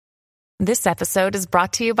This episode is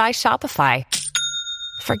brought to you by Shopify.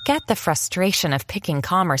 Forget the frustration of picking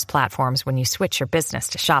commerce platforms when you switch your business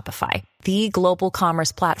to Shopify, the global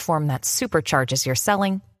commerce platform that supercharges your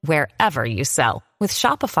selling wherever you sell. With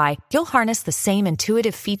Shopify, you'll harness the same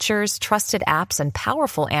intuitive features, trusted apps, and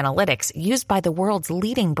powerful analytics used by the world's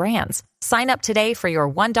leading brands. Sign up today for your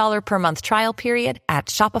 $1 per month trial period at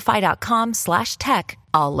shopify.com/tech,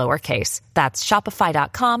 all lowercase. That's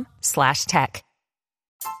shopify.com/tech.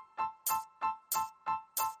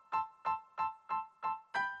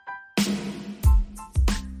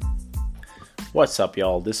 What's up,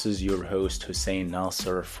 y'all? This is your host Hussein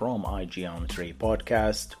Nasser from iGeometry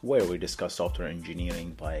Podcast, where we discuss software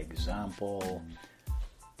engineering by example.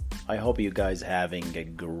 I hope you guys having a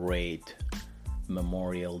great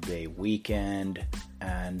Memorial Day weekend,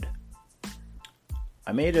 and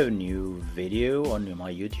I made a new video on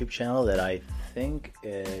my YouTube channel that I think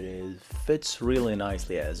fits really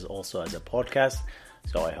nicely as a podcast.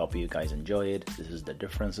 So I hope you guys enjoy it. This is the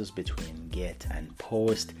differences between GET and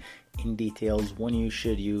POST in details, when you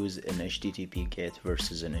should use an HTTP GET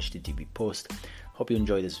versus an HTTP POST. Hope you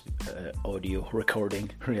enjoy this audio recording.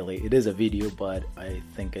 Really, it is a video, but I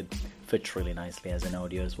think it fits really nicely as an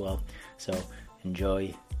audio as well. So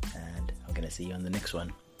enjoy, and I'm gonna see you on the next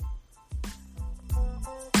one.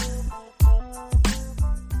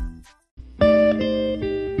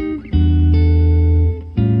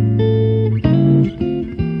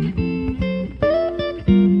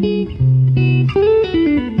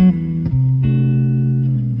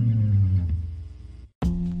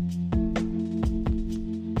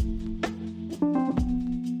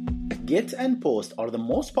 GET and POST are the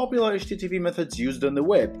most popular HTTP methods used on the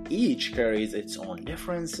web. Each carries its own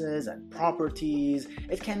differences and properties.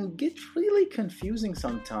 It can get really confusing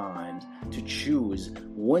sometimes to choose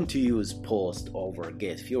when to use POST over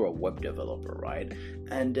GET if you're a web developer, right?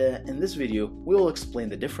 And in this video, we will explain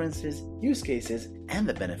the differences, use cases, and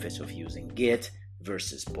the benefits of using GET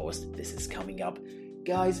versus POST. This is coming up.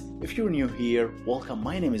 Guys, if you're new here, welcome.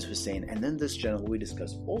 My name is Hussein, and in this channel we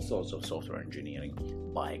discuss all sorts of software engineering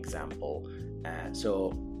by example.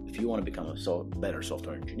 So if you want to become a better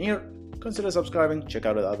software engineer, consider subscribing, check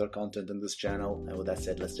out the other content in this channel. And with that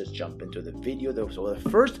said, let's just jump into the video. So the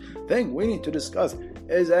first thing we need to discuss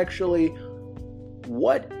is actually,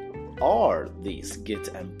 what are these GET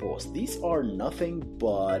and POST? These are nothing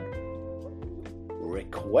but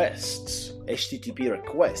requests, HTTP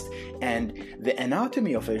requests, and the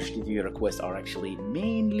anatomy of HTTP requests are actually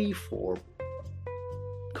mainly for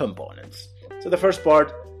components. So the first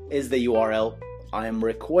part is the URL. I am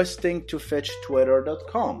requesting to fetch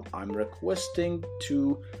twitter.com. I'm requesting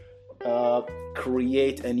to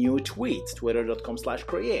create a new tweet,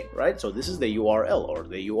 twitter.com/create, right? So this is the URL or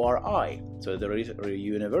the URI. So the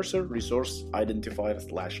universal resource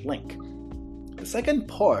identifier/link. The second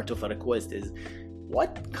part of a request is,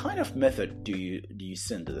 what kind of method do you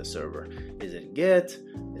send to the server? Is it GET?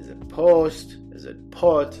 Is it POST? Is it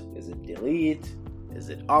PUT? Is it delete? Is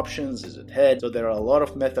it options? Is it head? So there are a lot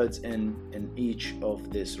of methods in each of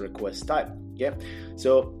this request type. Yeah.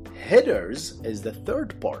 So headers is the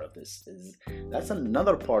third part of this. That's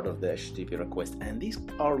another part of the HTTP request, and these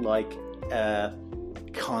are like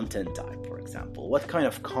content type, for example. What kind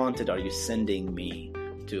of content are you sending me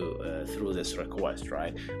through this request,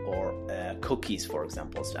 right? Or cookies, for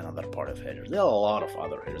example, is another part of headers. There are a lot of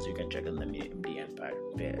other headers you can check on the MDN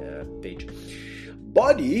page.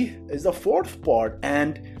 Body is the fourth part,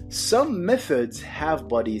 and some methods have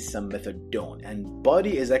bodies, some methods don't. And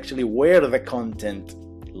body is actually where the content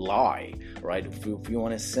lie, right? If you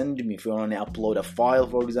want to send me, if you want to upload a file,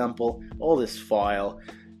 for example, all this file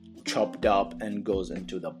chopped up and goes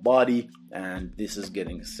into the body, and this is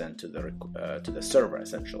getting sent to the server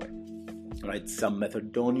essentially, right? Some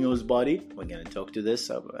method don't use body. We're going to talk to this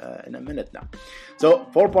in a minute now. So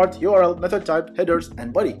 4-part URL, method type, headers,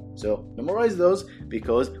 and body. So memorize those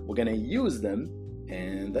because we're going to use them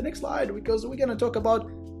in the next slide, because we're going to talk about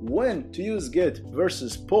when to use GET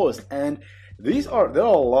versus POST. And there are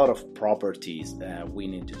a lot of properties that we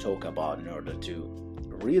need to talk about in order to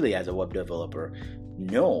really, as a web developer,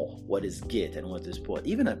 know what is GET and what is POST.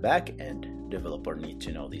 Even a back-end developer needs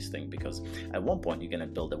to know these things, because at one point you're going to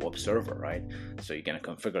build a web server, right? So you're going to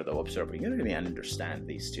configure the web server. You're going to really understand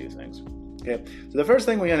these two things. Okay, so the first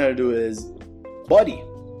thing we're going to do is body.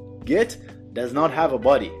 GET does not have a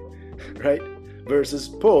body, right? Versus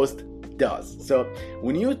POST does. So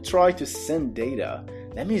when you try to send data,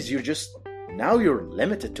 that means you're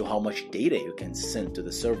limited to how much data you can send to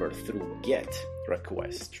the server through GET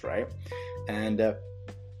requests, right? And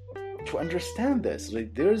to understand this,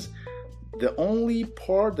 like, there's the only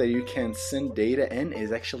part that you can send data in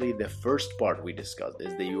is actually the first part we discussed,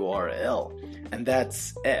 is the URL, and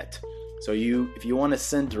that's it. So if you want to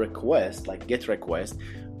send request, like GET request,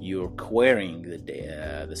 you're querying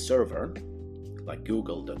the server, like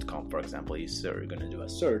google.com, for example. You're going to do a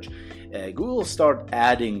search. Google start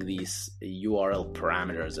adding these URL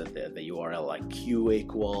parameters at the URL, like Q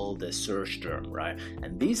equal the search term, right?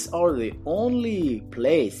 And these are the only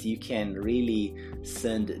place you can really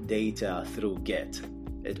send data through GET.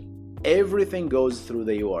 Everything goes through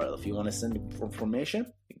the URL. If you want to send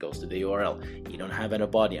information, it goes to the URL. You don't have any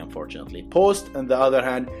body, unfortunately. Post, on the other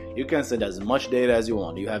hand, you can send as much data as you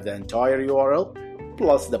want. You have the entire URL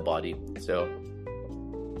plus the body. So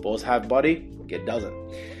post have body, GET doesn't.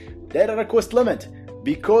 Data request limit.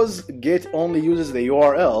 Because GET only uses the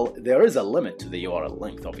URL, there is a limit to the URL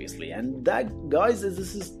length, obviously. And that, guys,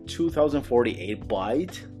 this is 2048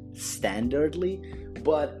 byte standardly.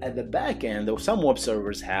 But at the back end, though, some web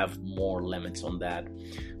servers have more limits on that,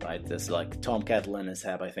 right? There's like Tomcat Linux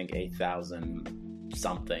have, I think, 8,000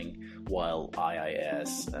 something, while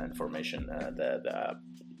IIS information,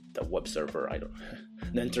 the web server,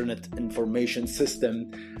 the Internet Information System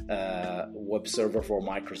web server for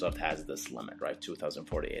Microsoft has this limit, right?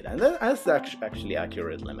 2048. And that's actually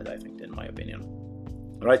accurate limit, I think, in my opinion.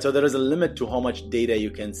 Right, so there is a limit to how much data you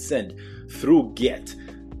can send through GET.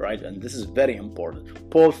 Right, and this is very important.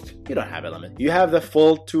 Post, you don't have a limit. You have the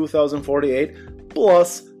full 2048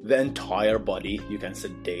 plus the entire body you can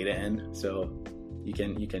send data in. So you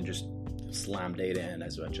can just slam data in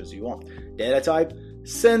as much as you want. Data type,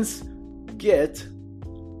 since GET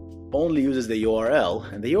only uses the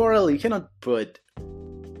URL, and the URL you cannot put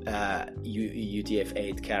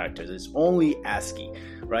UTF-8 characters. It's only ASCII,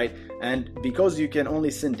 right? And because you can only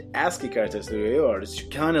send ASCII characters to the URL, it's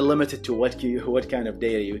kind of limited to what kind of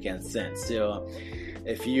data you can send. So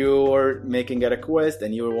if you're making a request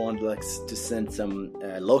and you want to send some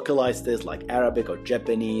localized text like Arabic or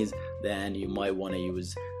Japanese, then you might want to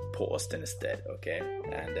use post instead, okay?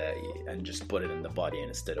 And just put it in the body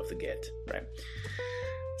instead of the GET, right?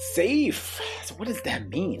 Safe. So what does that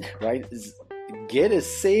mean, right? GET is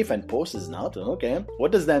safe and post is not. Okay,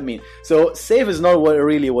 what does that mean? So safe is not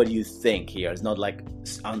really what you think here. It's not like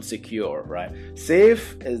unsecure, right?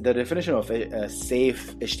 Safe is the definition of a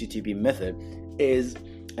safe HTTP method is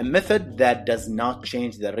a method that does not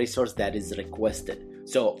change the resource that is requested.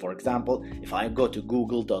 So, for example, if I go to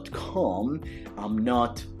google.com, I'm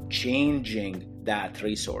not changing that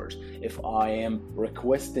resource. If I am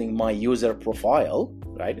requesting my user profile,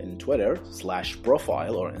 right, in Twitter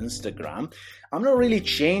 /profile or Instagram, I'm not really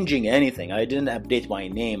changing anything. I didn't update my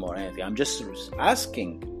name or anything. I'm just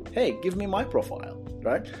asking, hey, give me my profile,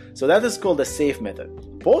 right? So that is called a safe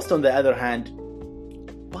method. Post, on the other hand,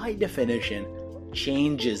 by definition,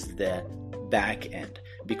 changes the back end,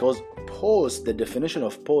 because post, the definition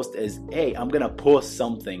of post is, hey, I'm gonna post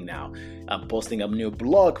something now. I'm posting a new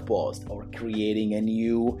blog post or creating a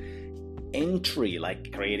new entry,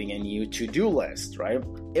 like creating a new to-do list, right?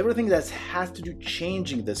 Everything that has to do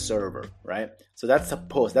changing the server, right? So that's a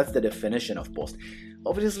post. That's the definition of post.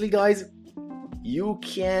 Obviously, guys, you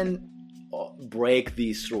can break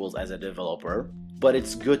these rules as a developer, but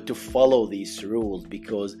it's good to follow these rules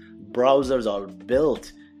because browsers are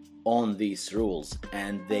built on these rules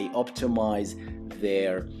and they optimize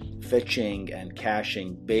their fetching and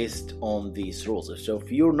caching based on these rules. So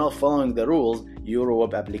if you're not following the rules, your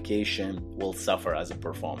web application will suffer as a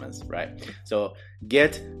performance, right? So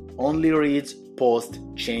GET only reads, post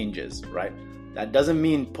changes, right? That doesn't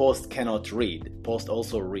mean post cannot read. Post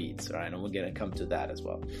also reads, right? And we're going to come to that as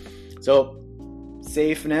well. So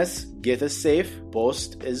safeness, GET is safe,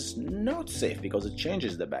 post is not safe because it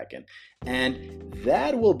changes the backend. And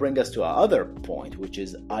that will bring us to our other point, which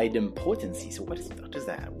is idempotency. So what does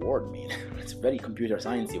that word mean? It's a very computer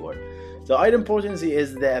sciencey word. So idempotency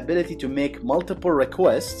is the ability to make multiple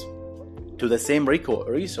requests to the same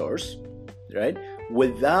resource, right,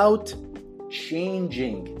 without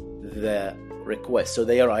changing the request. So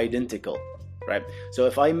they are identical. Right. So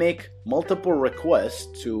if I make multiple requests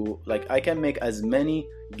to, like, I can make as many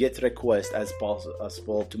GET requests as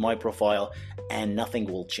possible to my profile and nothing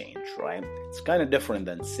will change, right? It's kind of different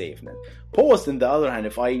than SafeNet. Post, on the other hand,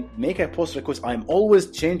 if I make a post request, I'm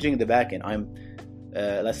always changing the backend. I'm,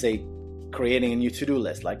 let's say, creating a new to-do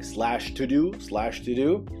list, like /to-do,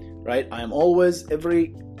 right? I'm always,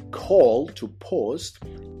 every call to post,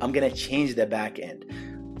 I'm going to change the backend.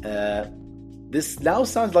 This now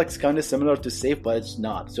sounds like it's kind of similar to safe, but it's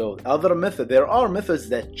not. So there are methods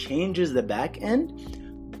that changes the back end,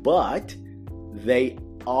 but they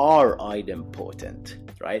are idempotent,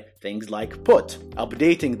 right? Things like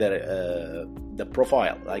updating the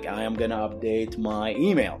profile. Like I am gonna update my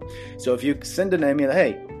email. So if you send an email,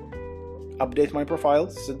 hey, update my profile,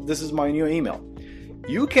 so this is my new email.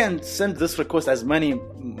 You can send this request as many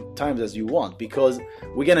times as you want, because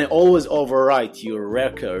we're gonna always overwrite your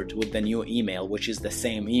record with the new email, which is the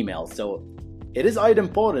same email. So it is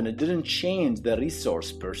idempotent. It didn't change the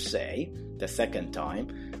resource per se the second time,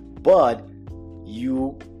 but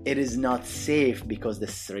it is not safe because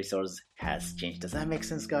this resource has changed. Does that make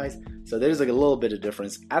sense, guys? So there's like a little bit of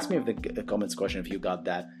difference. Ask me in the comments question if you got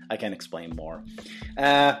that. I can explain more.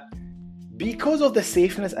 Because of the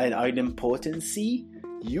safeness and idempotency,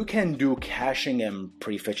 you can do caching and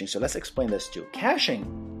prefetching. So let's explain this too.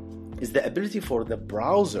 Caching is the ability for the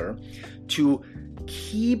browser to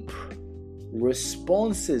keep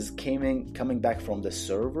responses coming back from the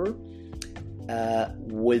server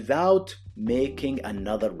without making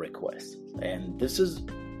another request. And this is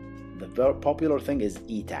the very popular thing is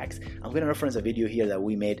e-tags. I'm going to reference a video here that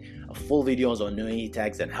we made, a full videos on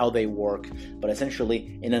e-tags and how they work. But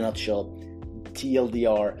essentially, in a nutshell,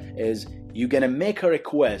 TLDR is you're going to make a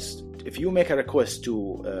request. If you make a request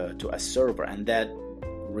to a server and that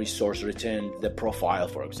resource returns the profile,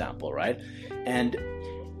 for example, right? And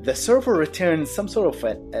the server returns some sort of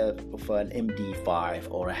an MD5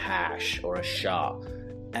 or a hash or a SHA,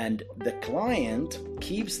 and the client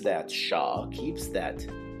keeps that SHA, keeps that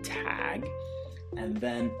tag, and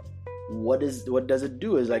then what does it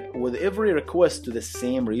do is, like, with every request to the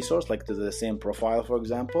same resource, like to the same profile, for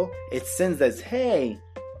example, it sends that, hey,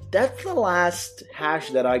 that's the last hash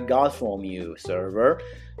that I got from you, server.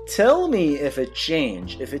 Tell me if it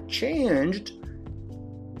changed. If it changed,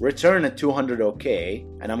 return a 200 OK,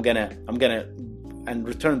 and I'm gonna and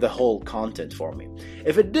return the whole content for me.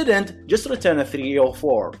 If it didn't, just return a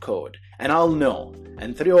 304 code, and I'll know.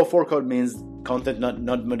 And 304 code means content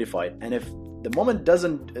not modified. And if the moment it does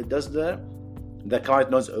that, the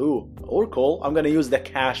client knows, oh, cool, I'm gonna use the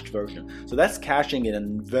cached version. So that's caching in a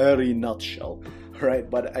very nutshell, right?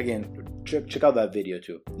 But again, check out that video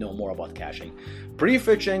to know more about caching.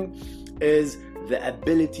 Prefetching is the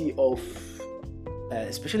ability of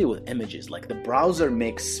especially with images, like the browser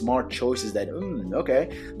makes smart choices that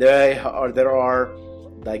there are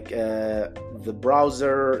like the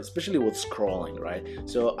browser, especially with scrolling, right?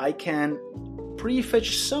 So I can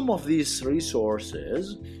prefetch some of these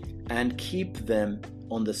resources and keep them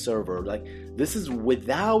on the server. Like, this is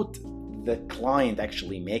without the client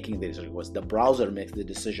actually making these requests. The browser makes the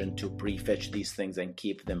decision to prefetch these things and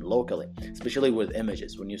keep them locally, especially with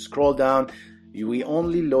images. When you scroll down, we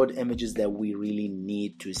only load images that we really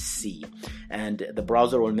need to see, and the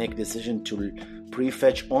browser will make a decision to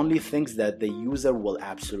prefetch only things that the user will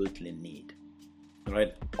absolutely need.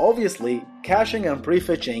 Right? Obviously, caching and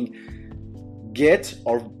prefetching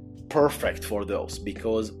are perfect for those,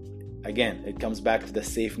 because again, it comes back to the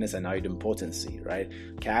safeness and idempotency, right?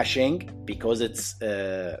 Caching, because it's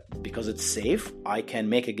safe, I can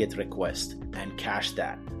make a GET request and cache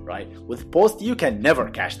that, right? With POST, you can never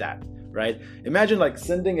cache that, right? Imagine like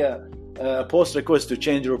sending a POST request to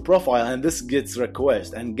change your profile, and this gets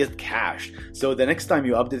request and get cached. So the next time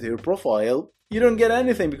you update your profile, you don't get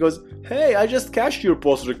anything because, hey, I just cached your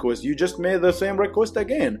POST request. You just made the same request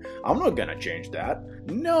again. I'm not gonna change that.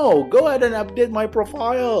 No, go ahead and update my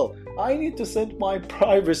profile. I need to set my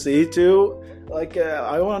privacy to,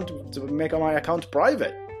 I want to make my account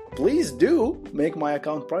private. Please do make my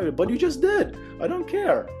account private, but you just did. I don't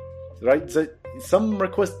care, right? So some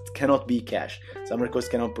requests cannot be cached. Some requests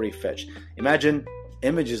cannot prefetch. Imagine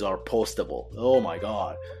images are postable. Oh my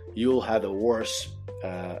God, you'll have the worst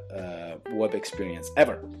web experience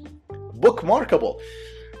ever. Bookmarkable.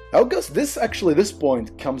 I guess this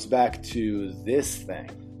point comes back to this thing,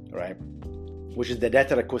 right? Which is the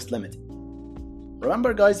data request limit.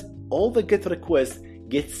 Remember, guys, all the GET requests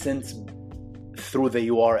get sent through the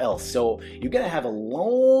URL. So you're gonna have a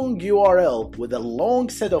long URL with a long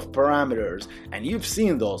set of parameters, and you've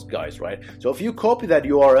seen those, guys, right? So if you copy that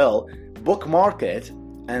URL, bookmark it,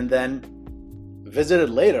 and then visit it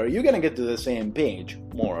later, you're gonna get to the same page,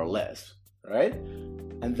 more or less, right?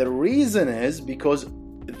 And the reason is because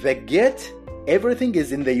the GET, everything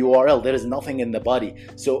is in the URL. There is nothing in the body.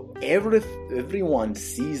 So everyone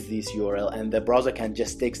sees this URL, and the browser can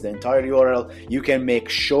just take the entire URL. You can make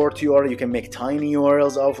short URL. You can make tiny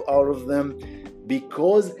URLs out of them.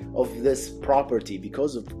 Because of this property,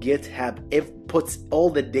 because of GitHub, it puts all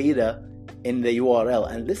the data in the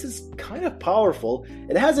URL, and this is kind of powerful.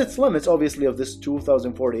 It has its limits, obviously, of this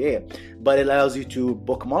 2048, but it allows you to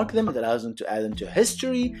bookmark them. It allows you to add them to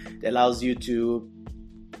history. It allows you to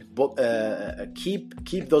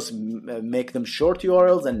keep those, make them short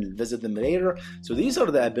URLs and visit them later. So these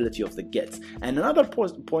are the ability of the gets. And another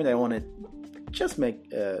point I wanted just make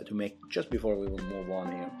just before we will move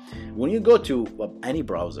on here. When you go to any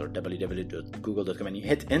browser, www.google.com, and you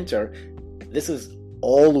hit enter, this is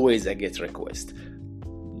always a GET request.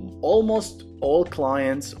 Almost all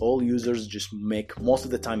clients, all users just most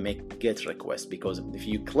of the time make GET requests, because if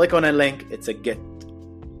you click on a link, it's a GET.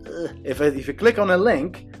 If you click on a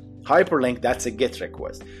link, hyperlink, that's a GET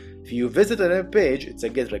request. If you visit a page, it's a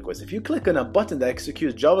GET request. If you click on a button that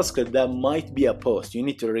executes JavaScript, that might be a post. You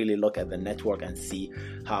need to really look at the network and see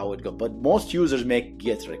how it goes. But most users make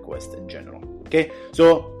GET requests in general. Okay,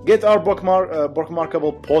 so GET are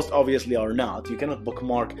bookmarkable, post obviously are not. You cannot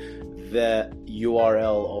bookmark the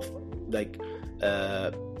URL of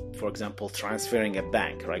for example, transferring a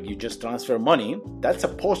bank, right? You just transfer money, that's a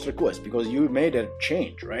post request because you made a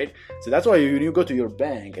change, right? So that's why when you go to your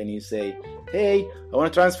bank and you say, hey, I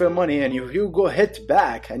want to transfer money, and you go hit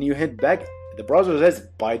back, the browser says,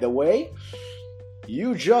 by the way, you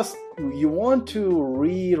want to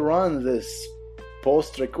rerun this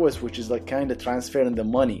post request, which is like kind of transferring the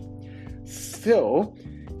money. So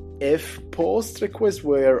if post requests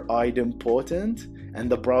were idempotent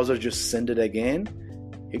and the browser just send it again,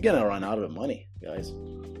 you're gonna run out of money, guys,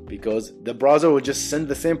 because the browser will just send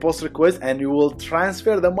the same post request and you will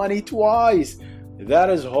transfer the money twice. That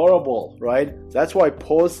is horrible, right? That's why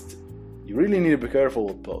post, you really need to be careful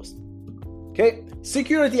with post. Okay,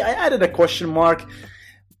 security, I added a question mark.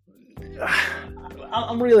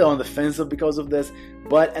 I'm really on the fence because of this,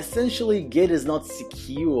 but essentially GET is not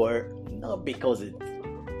secure, not because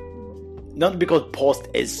post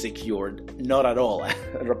is secured, not at all.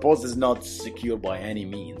 Post is not secure by any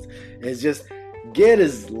means. It's just GET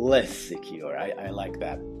is less secure. I like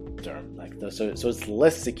that term. So it's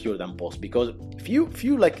less secure than post, because if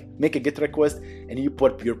you like make a GET request and you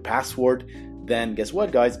put your password, then guess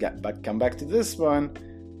what, guys? Come back to this one.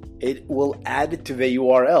 It will add it to the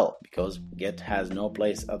URL, because GET has no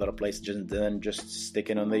other place than just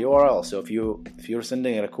sticking on the URL. So if you're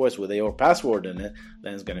sending a request with your password in it,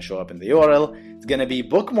 then it's going to show up in the URL. It's going to be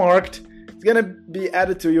bookmarked. It's going to be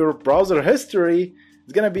added to your browser history.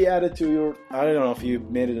 It's going to be added to your, I don't know if you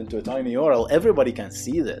made it into a tiny URL. Everybody can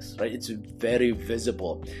see this, right? It's very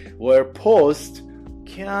visible. Where post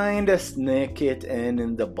kind of sneak it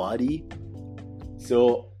in the body.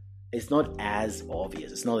 So it's not as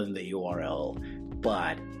obvious. It's not in the URL,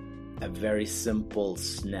 but a very simple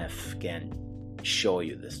sniff can show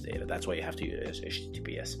you this data. That's why you have to use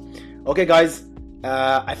HTTPS. Okay, guys,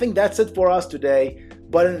 I think that's it for us today.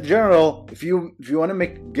 But in general, if you want to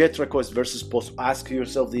make GET request versus post, ask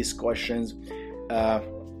yourself these questions.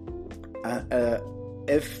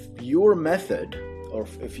 If your method or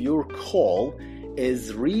if your call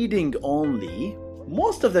is reading only,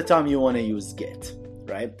 most of the time you want to use GET,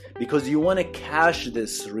 right? Because you want to cache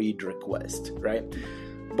this read request, right?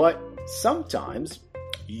 But sometimes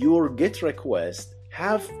your GET requests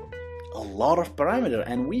have a lot of parameter,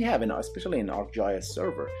 and we have, especially in ArcGIS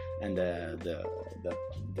server and the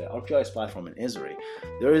ArcGIS platform in Esri,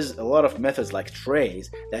 there is a lot of methods like trace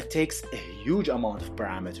that takes a huge amount of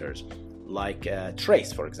parameters, like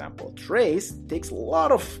trace, for example. Trace takes a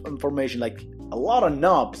lot of information, like a lot of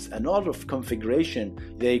knobs, a lot of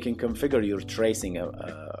configuration that you can configure your tracing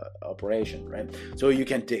operation, right? So you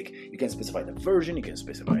can specify the version, you can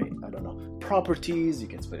specify, properties, you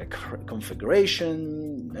can specify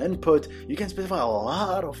configuration, input, you can specify a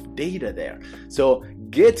lot of data there. So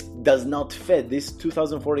GET does not fit, this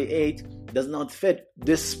 2048 does not fit,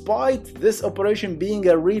 despite this operation being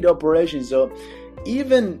a read operation. So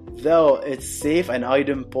even though it's safe and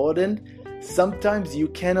idempotent, sometimes you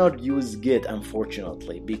cannot use GET,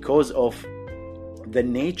 unfortunately, because of the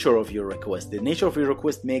nature of your request. The nature of your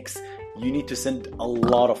request makes you need to send a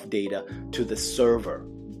lot of data to the server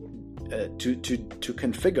to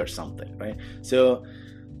configure something, right? So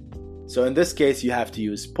in this case, you have to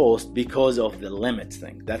use post because of the limits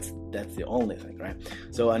thing. That's the only thing, right?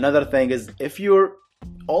 So another thing is, if you're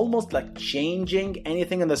almost like changing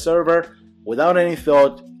anything in the server without any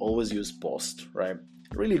thought, always use post, right?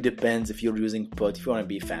 It really depends if you're using put. If you want to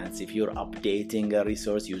be fancy, if you're updating a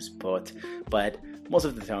resource, use put. But most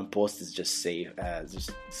of the time, post is just safe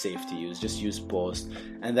to use. Just use post,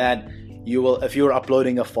 and then you will. If you're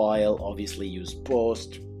uploading a file, obviously use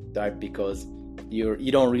post, right? Because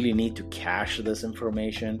you don't really need to cache this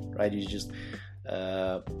information, right? You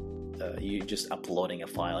just uploading a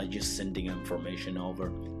file, you're just sending information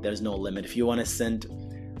over. There's no limit. If you want to send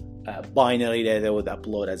binary data with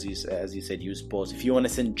upload, as you said, use post. If you want to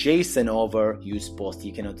send JSON over, use post.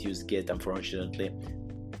 You cannot use GET, unfortunately.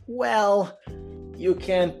 Well, you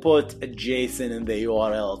can put a JSON in the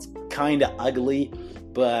URL. It's kind of ugly,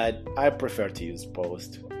 but I prefer to use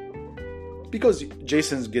post because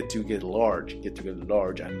JSONs get to get large,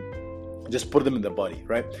 and just put them in the body,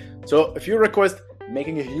 right? So if you request,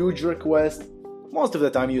 making a huge request, most of the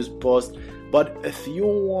time use post. But if you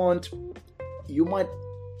want, you might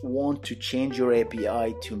want to change your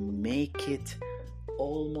API to make it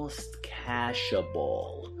almost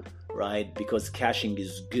cacheable, right? Because caching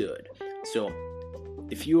is good. So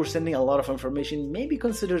if you're sending a lot of information, maybe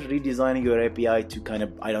consider redesigning your API to kind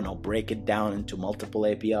of, break it down into multiple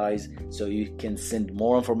APIs so you can send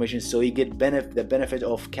more information, so you get the benefit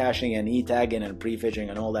of caching and e-tagging and prefetching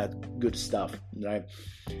and all that good stuff, right?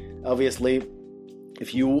 Obviously,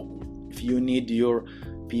 if you need your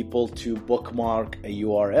people to bookmark a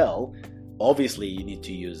URL, obviously you need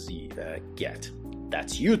to use get.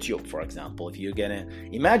 That's YouTube, for example. If you're gonna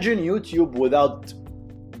imagine YouTube without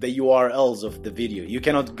the URLs of the video, you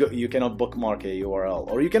cannot bookmark a URL,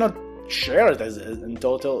 or you cannot share it in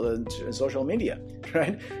social media,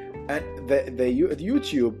 right? And the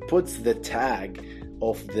YouTube puts the tag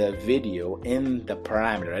of the video in the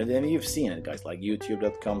parameter, and then you've seen it, guys, like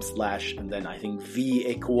youtube.com/ and then I think v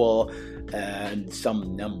equal and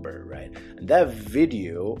some number, right? And that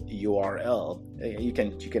video URL, you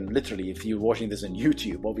can literally, if you're watching this on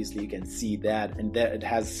YouTube, obviously you can see that, and that it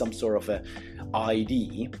has some sort of a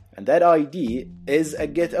ID, and that ID is a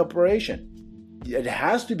get operation. It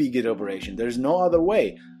has to be get operation. There's no other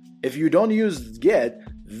way. If you don't use get,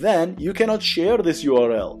 then you cannot share this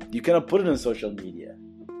URL. You cannot put it in social media.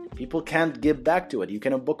 People can't get back to it. You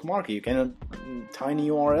cannot bookmark it. You cannot tiny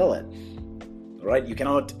URL it, right? You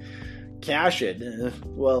cannot cache it.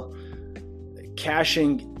 Well,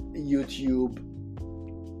 caching YouTube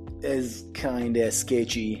is kind of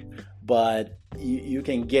sketchy, but you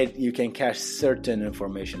can cache certain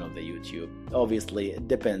information of the YouTube. Obviously, it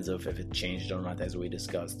depends if it changed or not, as we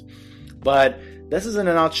discussed. But this is in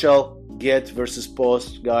a nutshell, get versus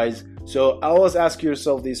post, guys. So always ask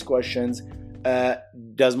yourself these questions.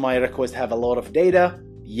 Does my request have a lot of data?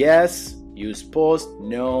 Yes. Use post?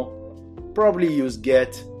 No. Probably use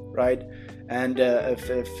get, right? And if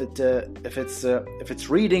it's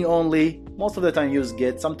reading only, most of the time use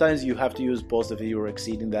get. Sometimes you have to use post if you're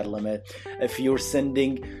exceeding that limit. If you're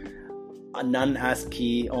sending a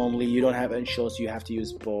non-ASCII only, you don't have initials, you have to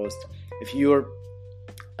use post. If you're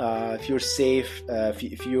safe,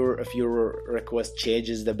 if your request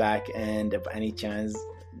changes the back end of any chance,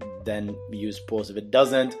 then use post. If it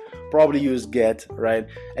doesn't, probably use get, right?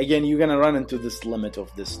 Again, you're gonna run into this limit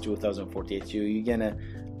of this 2048. You're gonna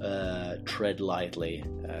tread lightly,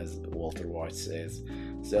 as Walter White says.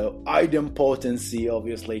 So idempotency,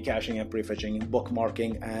 obviously, caching and prefetching,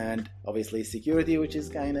 bookmarking, and obviously security, which is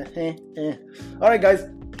kind of All right, guys,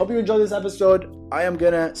 hope you enjoyed this episode. I am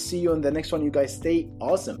gonna see you in the next one. You guys stay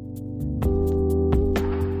awesome.